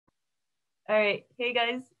All right. Hey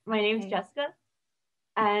guys, my name's Hey. Jessica,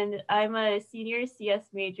 and I'm a senior CS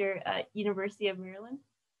major at University of Maryland.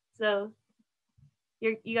 So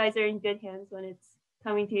you guys are in good hands when it's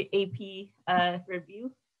coming to AP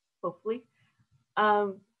review, hopefully.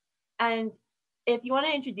 Um, and if you want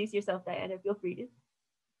to introduce yourself, Diana, feel free to.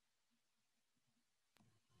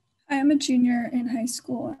 I am a junior in high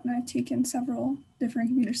school and I've taken several different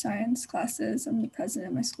computer science classes. I'm the president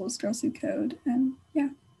of my school's Girls Who Code, and yeah.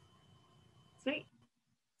 Sweet.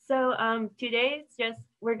 So today it's just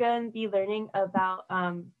we're going to be learning about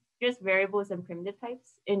just variables and primitive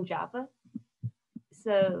types in Java.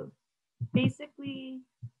 So basically,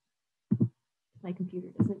 my computer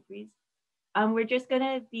doesn't freeze. We're just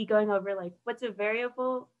gonna be going over like what's a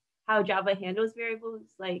variable, how Java handles variables,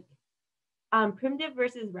 like primitive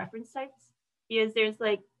versus reference types, because there's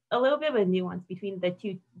like a little bit of a nuance between the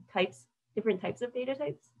two types, different types of data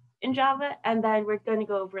types in Java, and then we're gonna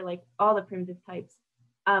go over like all the primitive types,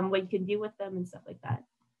 what you can do with them and stuff like that.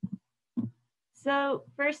 So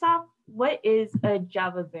first off, what is a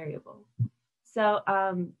Java variable? So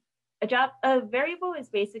a variable is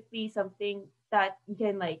basically something that you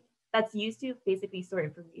can like that's used to basically store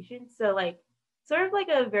information. So like sort of like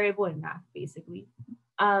a variable in math, basically.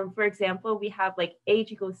 For example, we have like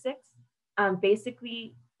age equals 6.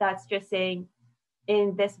 Basically, that's just saying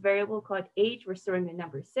in this variable called age, we're storing the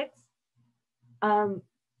number 6.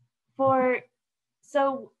 For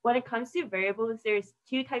so when it comes to variables, there's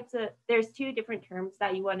two different terms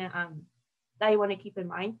that you want to keep in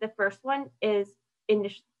mind. The first one is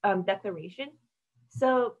declaration.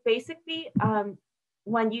 So basically,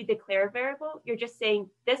 when you declare a variable, you're just saying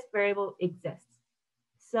this variable exists.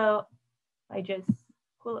 So I just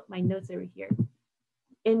pull up my notes over here.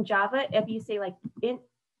 In Java, if you say like int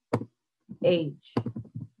age,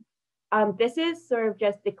 this is sort of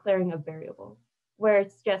just declaring a variable, where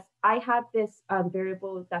it's just I have this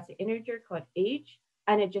variable that's an integer called age,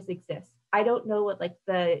 and it just exists. I don't know what like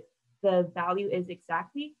the value is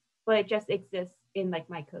exactly, but it just exists in like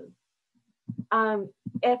my code.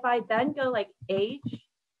 If I then go like age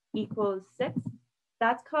equals 6,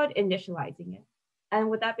 that's called initializing it. And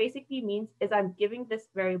what that basically means is I'm giving this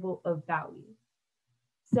variable a value.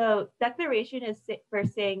 So declaration is for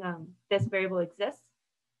saying this variable exists,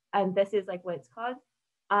 and this is like what it's called.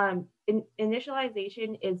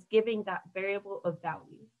 Initialization is giving that variable a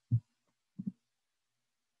value.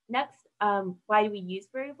 Next, why do we use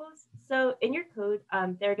variables? So in your code,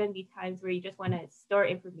 there are going to be times where you just want to store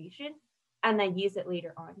information and then use it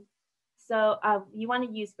later on. So you want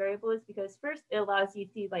to use variables because first it allows you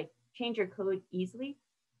to like change your code easily,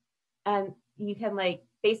 and you can like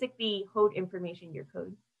basically hold information in your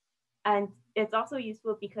code. And it's also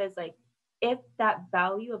useful because like if that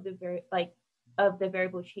value of the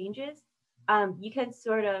variable changes, you can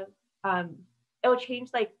sort of it'll change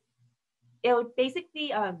like it'll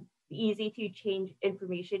basically be easy to change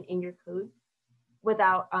information in your code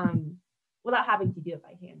without having to do it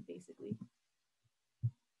by hand, basically.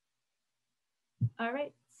 All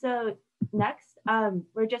right, so next,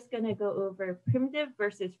 we're just gonna go over primitive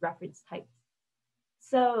versus reference types.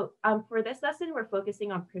 So for this lesson, we're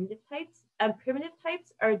focusing on primitive types, and primitive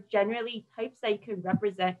types are generally types that you can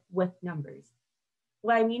represent with numbers.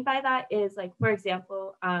 What I mean by that is like, for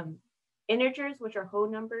example, integers, which are whole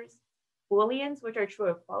numbers, Booleans, which are true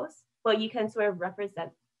or false, but you can sort of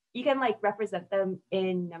represent them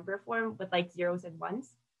in number form with like zeros and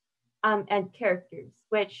ones. And characters,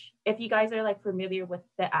 which if you guys are like familiar with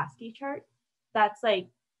the ASCII chart, that's like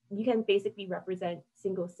you can basically represent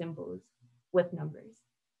single symbols with numbers.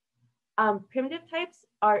 Primitive types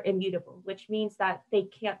are immutable, which means that they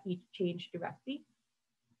can't be changed directly.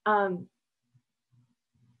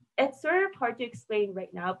 It's sort of hard to explain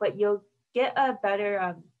right now, but you'll get a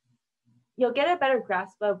better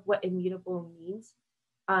grasp of what immutable means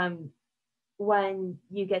when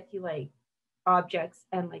you get to like objects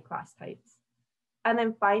and like class types. And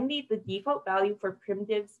then finally, the default value for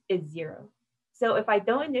primitives is 0. So if I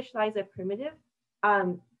don't initialize a primitive,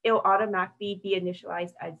 it'll automatically be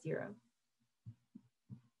initialized as 0.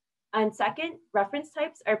 And second, reference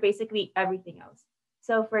types are basically everything else.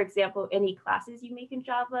 So for example, any classes you make in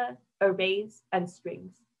Java, arrays, and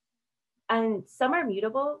strings. And some are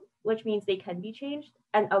mutable, which means they can be changed,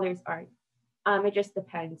 and others aren't. It just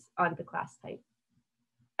depends on the class type.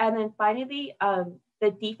 And then finally,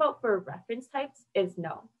 the default for reference types is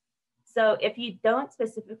null. So if you don't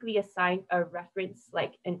specifically assign a reference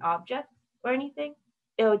like an object or anything,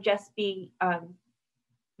 it'll just be,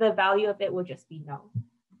 the value of it will just be null.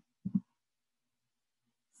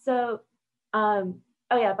 So, oh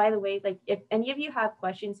yeah, by the way, like if any of you have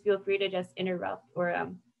questions, feel free to just interrupt or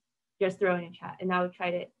just throw in a chat, and I would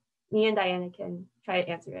try to, me and Diana can try to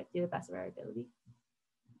answer it to the best of our ability.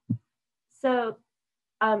 So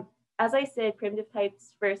as I said, primitive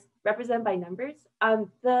types first represented by numbers.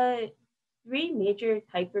 The three major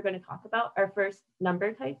types we're going to talk about are first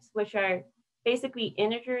number types, which are basically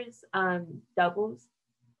integers, doubles,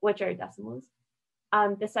 which are decimals.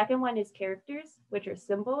 The second one is characters, which are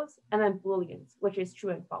symbols, and then Booleans, which is true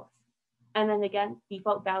and false. And then again,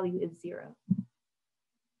 default value is 0.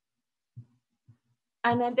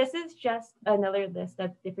 And then this is just another list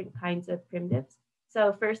of different kinds of primitives.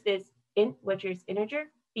 So first is int, which is integer.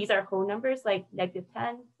 These are whole numbers like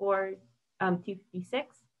 -10 or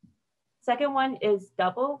 256. Second one is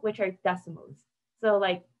double, which are decimals. So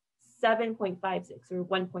like 7.56 or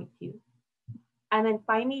 1.2. And then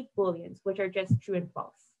finally, Booleans, which are just true and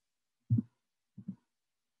false.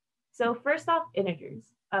 So first off, integers.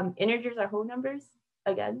 Integers are whole numbers,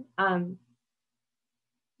 again.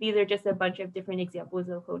 These are just a bunch of different examples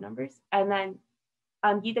of whole numbers. And then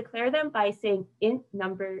you declare them by saying int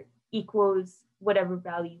number equals whatever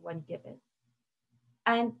value you want to give it.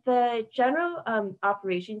 And the general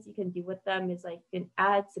operations you can do with them is like you can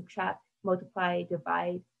add, subtract, multiply,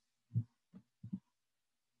 divide.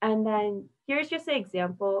 And then here's just an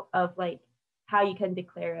example of like how you can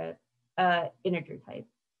declare a integer type.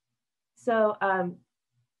 So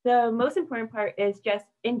the most important part is just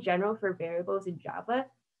in general for variables in Java,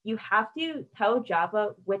 you have to tell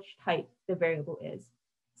Java which type the variable is.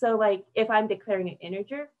 So like if I'm declaring an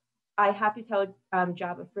integer, I have to tell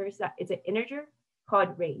Java first that it's an integer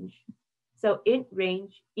called range. So int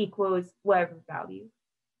range equals whatever value.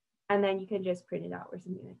 And then you can just print it out or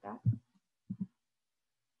something like that.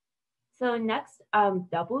 So next,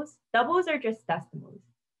 doubles. Doubles are just decimals.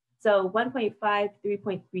 So 1.5,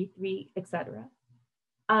 3.33, etc.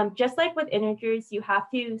 Just like with integers, you have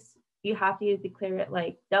to declare it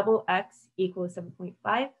like double x equals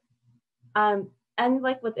 7.5. And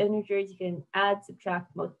like with integers, you can add,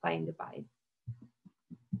 subtract, multiply, and divide.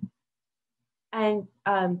 And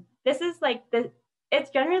this is like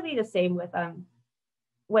it's generally the same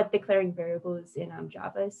with declaring variables in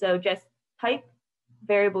Java. So just type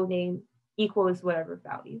variable name equals whatever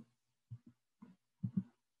value.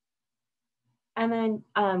 And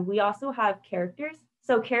then we also have characters.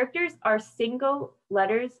 So characters are single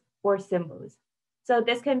letters or symbols. So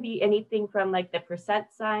this can be anything from like the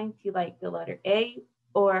percent sign to like the letter A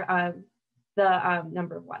or the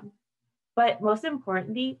number 1. But most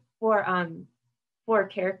importantly, for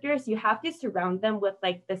characters, you have to surround them with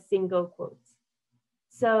like the single quotes.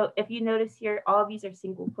 So if you notice here, all of these are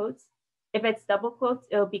single quotes. If it's double quotes,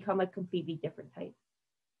 it'll become a completely different type.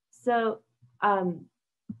 So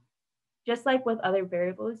just like with other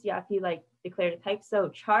variables, you have to like declare the type. So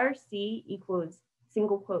char C equals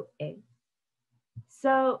single quote A.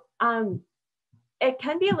 So it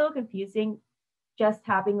can be a little confusing just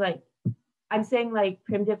having like, I'm saying like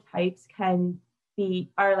primitive types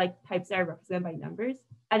are like types that are represented by numbers.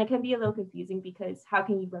 And it can be a little confusing because how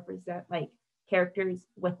can you represent like characters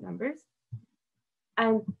with numbers?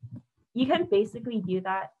 And you can basically do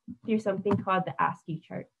that through something called the ASCII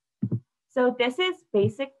chart. So this is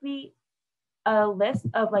basically a list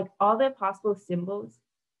of like all the possible symbols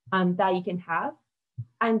that you can have,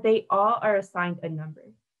 and they all are assigned a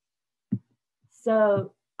number.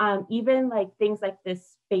 So even like things like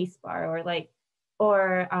this space bar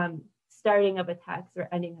or starting of a text or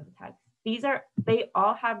ending of a text, they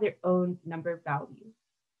all have their own number value.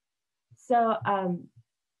 So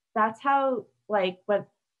that's why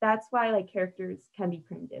like characters can be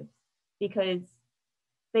primitives, because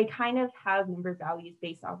they kind of have number values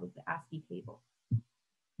based off of the ASCII table.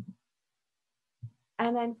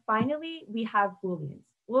 And then finally, we have Booleans.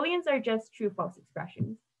 Booleans are just true false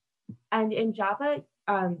expressions. And in Java,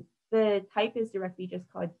 the type is directly just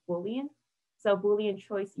called Boolean. So Boolean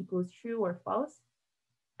choice equals true or false.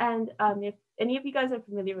 And if any of you guys are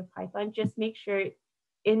familiar with Python, just make sure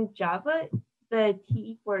in Java, the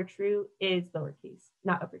T for true is lowercase,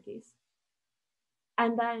 not uppercase.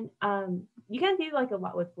 And then you can do like a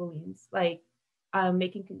lot with Booleans, like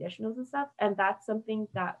making conditionals and stuff. And that's something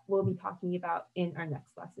that we'll be talking about in our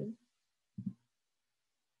next lesson.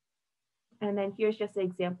 And then here's just an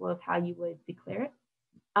example of how you would declare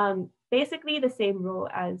it. Basically the same rule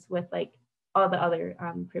as with like all the other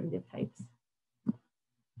primitive types.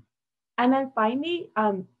 And then finally,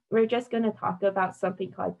 we're just going to talk about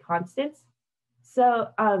something called constants. So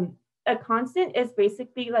a constant is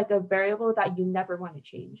basically like a variable that you never want to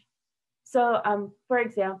change. So for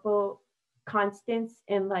example, constants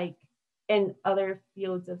in other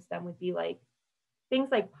fields of STEM would be like things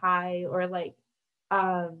like pi or like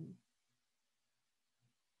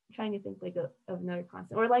trying to think like of another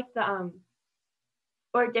constant, or like the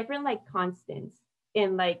or different like constants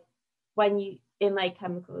in like when you in like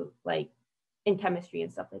chemical, like in chemistry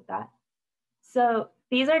and stuff like that. So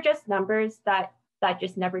these are just numbers that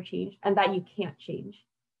just never change and that you can't change.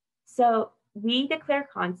 So we declare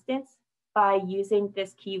constants by using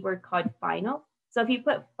this keyword called final. So if you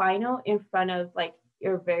put final in front of like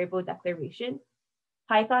your variable declaration,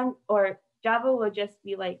 Python or Java will just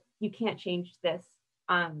be like, you can't change this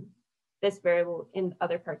this variable in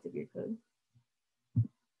other parts of your code.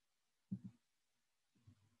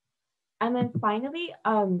 And then finally,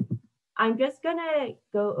 I'm just gonna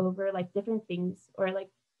go over like different things or like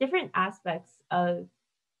different aspects of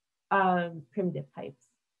primitive types.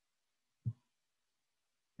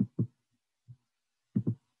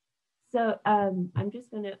 So I'm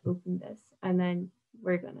just gonna open this and then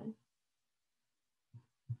we're gonna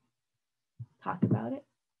talk about it.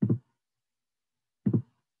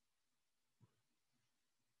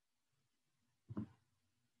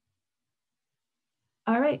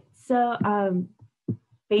 All right, so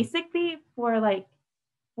basically for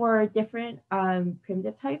different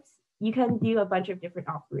primitive types, you can do a bunch of different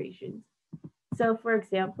operations. So for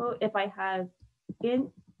example, if I have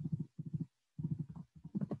int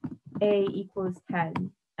a equals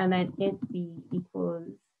 10 and then int b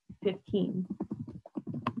equals 15,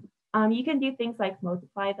 you can do things like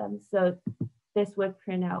multiply them. So this would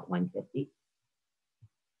print out 150.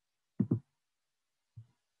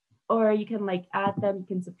 Or you can like add them, you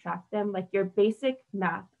can subtract them, like your basic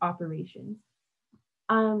math operations.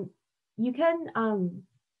 You can,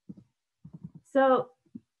 so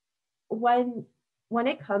when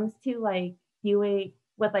it comes to like dealing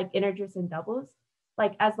with like integers and doubles,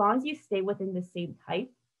 like as long as you stay within the same type,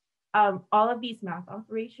 all of these math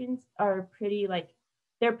operations are pretty like,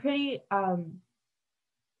 they're pretty, I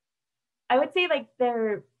would say like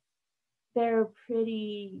they're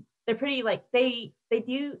pretty like, they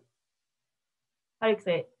do, how do you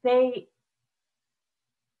say it?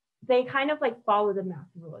 They kind of like follow the math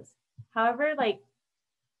rules. However, like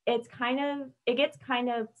it gets kind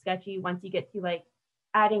of sketchy once you get to like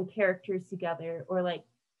adding characters together or like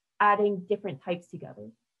adding different types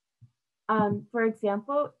together. For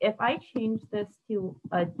example, if I change this to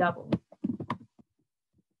a double,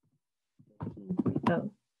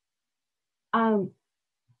 15.0,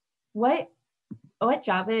 what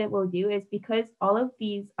Java will do is, because all of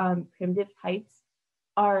these primitive types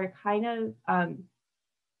are kind of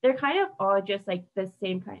they're kind of all just like the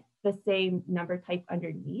same number type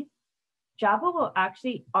underneath, Java will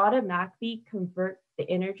actually automatically convert the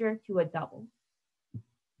integer to a double.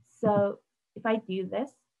 So if I do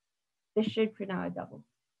this, this should print out a double.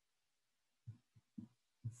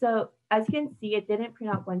 So as you can see, it didn't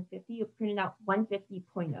print out 150, it printed out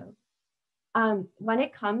 150.0. When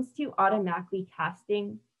it comes to automatically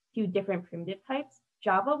casting to different primitive types,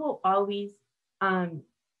 Java will always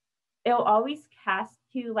it'll always cast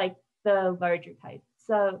to like the larger type.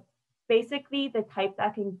 So basically the type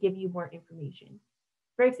that can give you more information.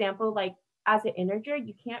 For example, like as an integer,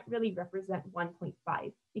 you can't really represent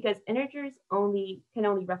 1.5 because integers can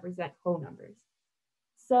only represent whole numbers.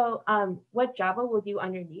 So what Java will do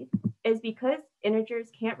underneath is, because integers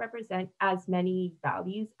can't represent as many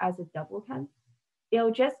values as a double can, it'll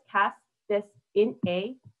just cast this int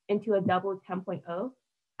a into a double 10.0,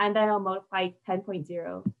 and then it'll multiply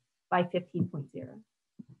 10.0 by 15.0.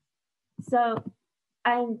 So,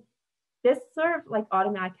 and this sort of like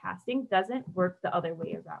automatic casting doesn't work the other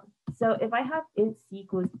way around. So if I have int c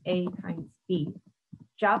equals a times b,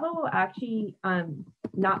 Java will actually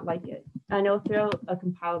not like it, and it'll throw a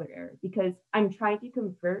compiler error because I'm trying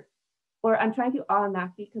to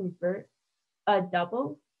automatically convert a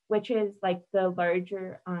double, which is like the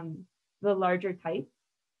larger type,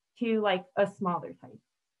 to like a smaller type.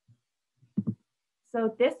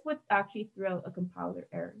 So this would actually throw a compiler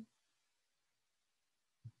error.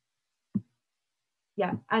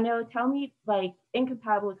 Yeah, and it'll tell me like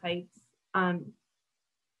incompatible types.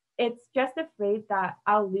 It's just afraid that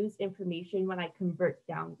I'll lose information when I convert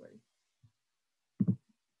downward.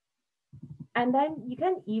 And then you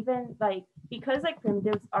can even like, because like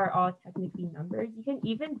primitives are all technically numbers, you can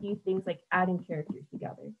even do things like adding characters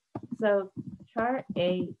together. So char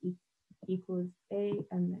a equals a,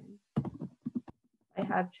 and then I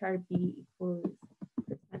have char b equals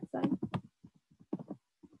 %sign.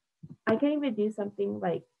 I can even do something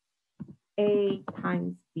like a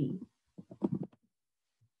times b.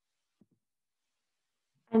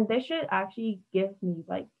 And this should actually give me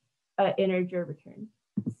like an integer return.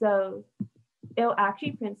 So it'll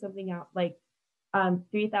actually print something out like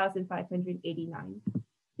 3,589,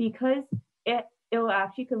 because it will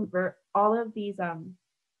actually convert all of these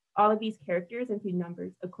characters into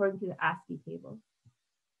numbers according to the ASCII table,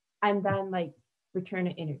 and then like return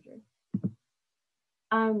an integer.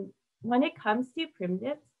 When it comes to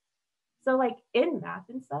primitives, so like in math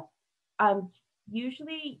and stuff,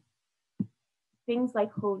 usually things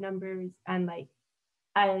like whole numbers and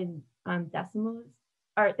decimals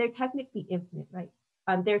they're technically infinite, right?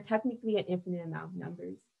 They're technically an infinite amount of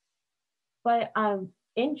numbers. But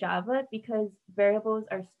in Java, because variables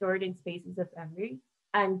are stored in spaces of memory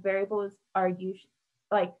and variables are usually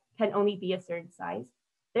can only be a certain size,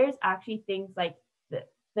 there's actually things like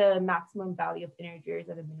the maximum value of integers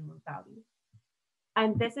and a minimum value.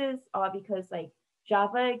 And this is all because like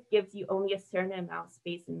Java gives you only a certain amount of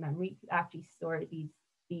space in memory to actually store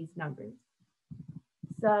these numbers.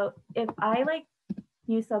 So if I like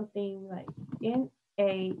do something like int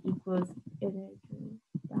a equals integer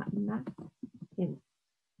max int,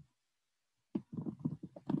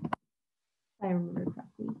 if I remember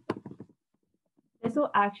correctly, this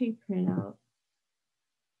will actually print out,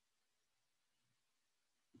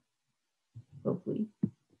 hopefully.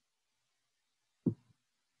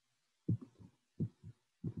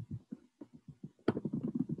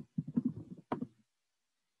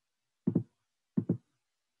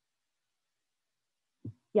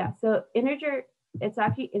 Yeah, so integer, it's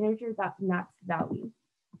actually integer.max value.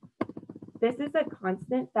 This is a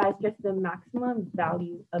constant that is just the maximum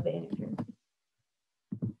value of an integer.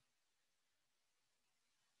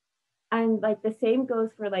 And like the same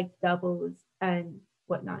goes for like doubles and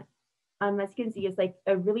whatnot. As you can see, it's like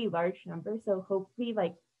a really large number. So hopefully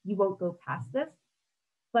like you won't go past this.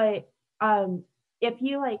 But if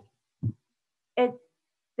you like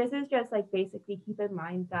this is just like basically keep in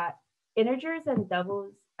mind that integers and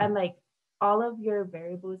doubles and like all of your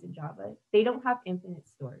variables in Java, they don't have infinite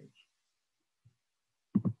storage.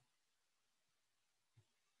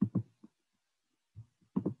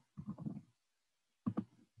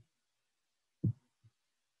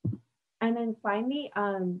 And then finally,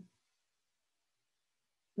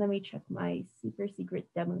 let me check my super secret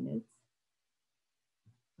demo notes.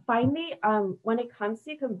 Finally, when it comes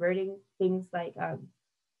to converting things like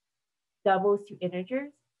doubles to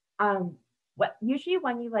integers, usually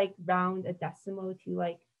when you like round a decimal to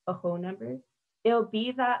like a whole number, it'll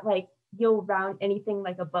be that like you'll round anything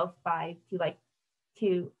like above 5 to like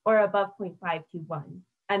 2 or above 0.5 to 1,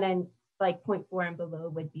 and then like 0.4 and below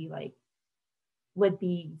would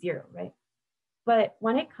be 0, right? But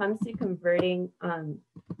when it comes to converting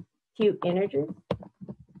to integers,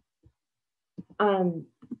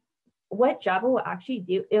 what Java will actually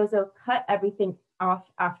do is it'll cut everything off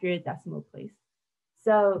after a decimal place.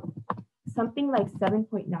 So something like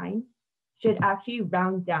 7.9 should actually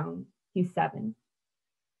round down to 7,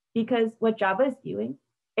 because what Java is doing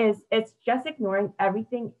is it's just ignoring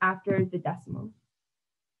everything after the decimal,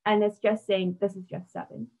 and it's just saying this is just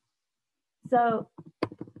 7. So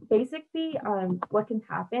basically, what can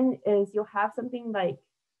happen is you'll have something like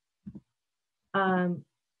 11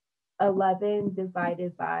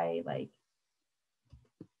 divided by like,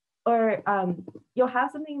 or you'll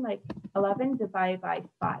have something like 11 divided by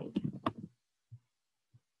 5.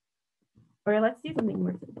 Or let's do something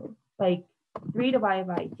more simple, like 3 divided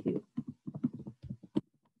by 2.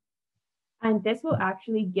 And this will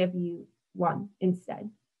actually give you 1 instead.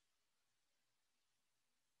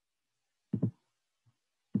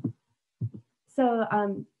 So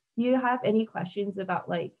do you have any questions about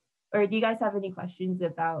like, or do you guys have any questions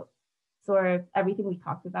about sort of everything we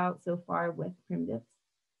talked about so far with primitives?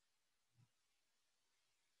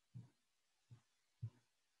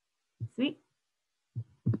 Sweet.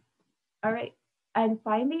 All right. And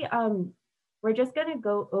finally, we're just gonna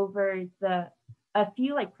go over a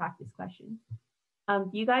few like practice questions. Do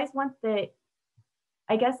you guys want I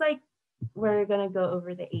guess like we're gonna go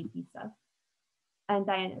over the AP stuff. And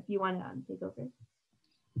Diana, if you want to take over.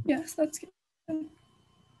 Yes, that's good.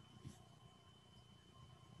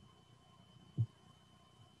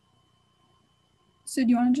 So do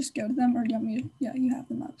you want to just go to them, or do you want me to? Yeah, you have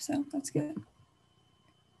them up, so that's good.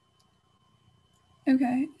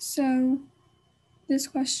 Okay, so this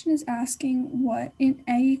question is asking what int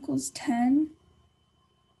a equals 10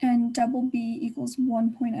 and double b equals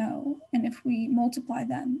 1.0, and if we multiply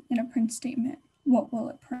them in a print statement, what will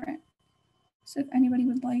it print? So if anybody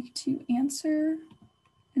would like to answer,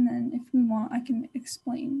 and then if we want, I can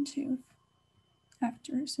explain too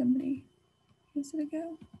after somebody gives it a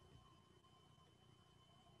go.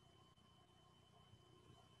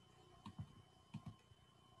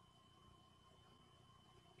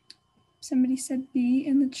 Somebody said B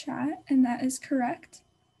in the chat, and that is correct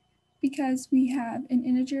because we have an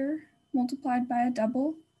integer multiplied by a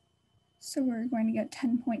double. So we're going to get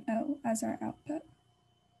 10.0 as our output.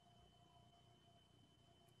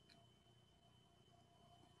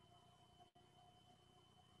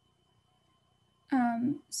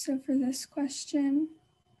 So for this question,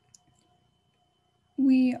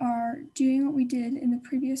 we are doing what we did in the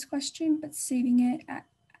previous question, but saving it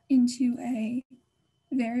into a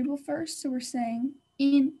variable first. So we're saying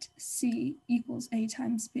int c equals a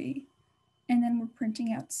times b, and then we're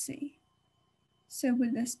printing out c. So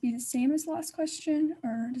would this be the same as last question,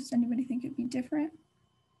 or does anybody think it'd be different?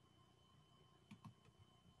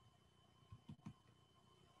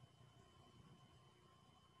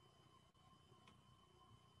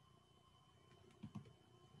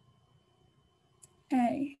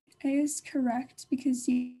 A is correct because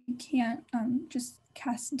you can't just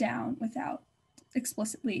cast down without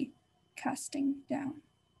explicitly casting down.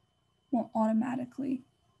 Won't automatically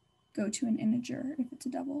go to an integer if it's a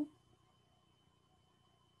double.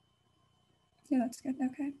 Yeah, that's good.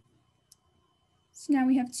 Okay. So now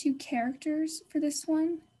we have two characters for this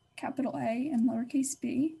one, capital A and lowercase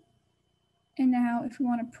b. And now if we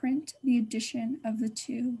want to print the addition of the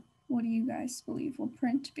two, what do you guys believe will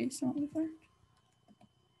print based on what we've learned?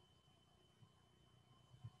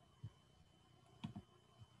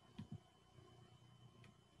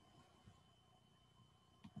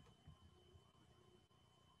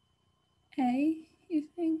 A, you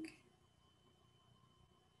think?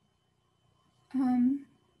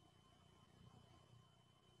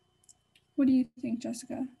 What do you think,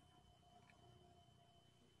 Jessica?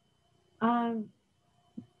 I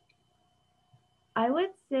would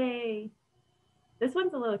say this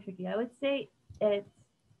one's a little tricky. I would say it's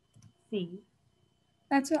C.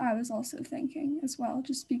 That's what I was also thinking as well,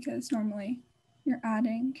 just because normally you're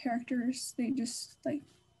adding characters, they just like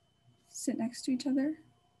sit next to each other.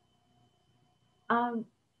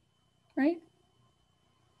 Right?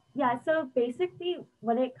 Yeah, so basically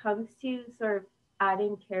when it comes to sort of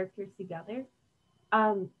adding characters together,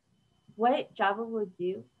 what Java will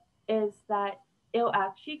do is that it'll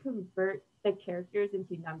actually convert the characters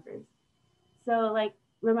into numbers. So like,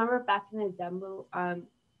 remember back in the demo,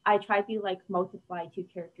 I tried to like multiply two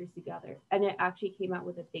characters together and it actually came out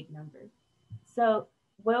with a big number. So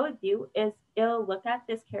what it'll do is it'll look at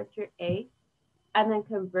this character A and then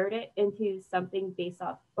convert it into something based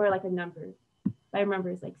off, or like a number. I remember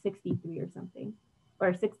it's like 63 or something,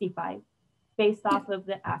 or 65, based off of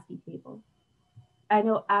the ASCII table. And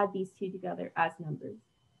it'll add these two together as numbers.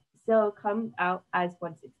 So it'll come out as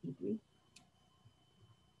 163.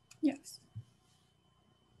 Yes.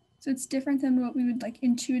 So it's different than what we would like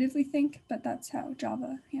intuitively think, but that's how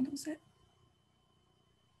Java handles it.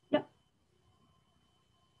 Yep.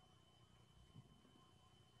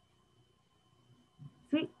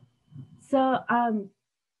 Sweet. So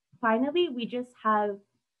finally, we just have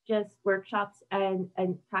workshops and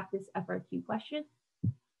practice FRQ questions.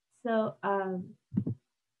 So I'm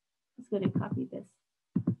just going to copy this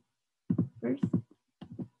first.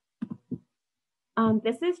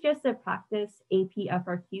 This is just a practice AP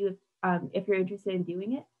FRQ if you're interested in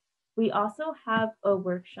doing it. We also have a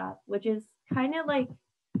workshop, which is kind of like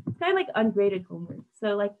ungraded homework.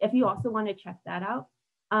 So like if you also want to check that out,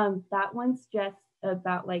 that one's just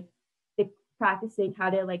about like practicing how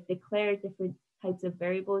to like declare different types of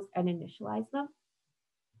variables and initialize them.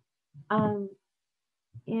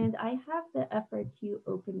 And I have the FRQ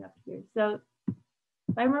open up here. So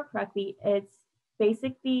if I remember correctly, it's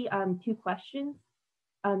basically two questions.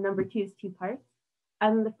 Number two is two parts.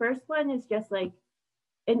 And the first one is just like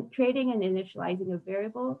creating and initializing a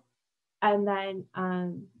variable. And then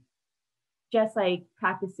just like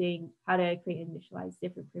practicing how to create and initialize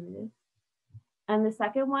different primitives. And the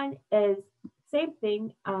second one is same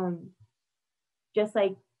thing, just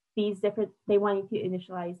like these different, they want you to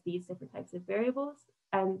initialize these different types of variables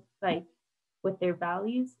and like with their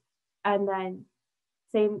values. And then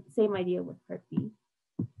same idea with part B.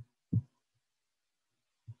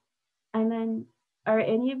 And then are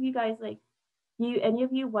any of you guys like, any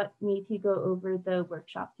of you want me to go over the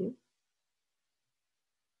workshop too?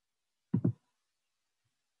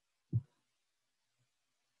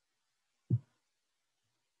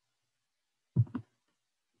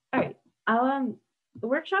 All right, the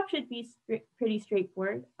workshop should be pretty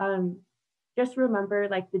straightforward. Just remember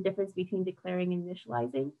like the difference between declaring and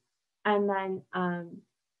initializing. And then,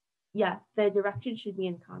 yeah, the direction should be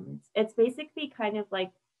in comments. It's basically kind of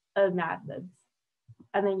like a Mad Libs.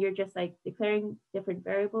 And then you're just like declaring different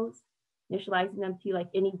variables, initializing them to like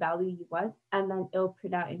any value you want, and then it'll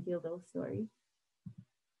print out into a little story.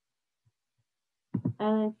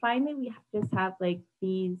 And then finally, we just have like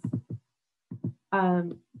these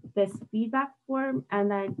this feedback form. And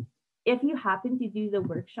then if you happen to do the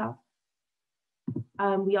workshop,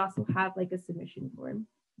 we also have like a submission form.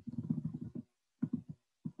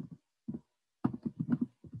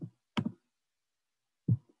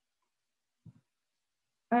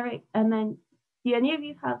 All right, and then do any of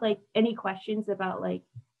you have like any questions about like,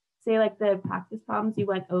 say like the practice problems you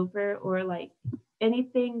went over, or like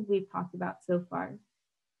anything we've talked about so far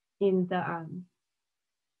in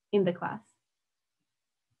the class?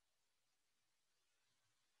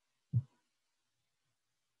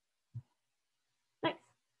 Nice.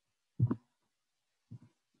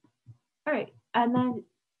 All right, and then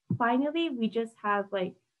finally, we just have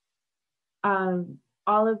like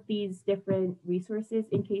all of these different resources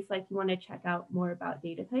in case like you want to check out more about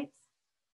data types.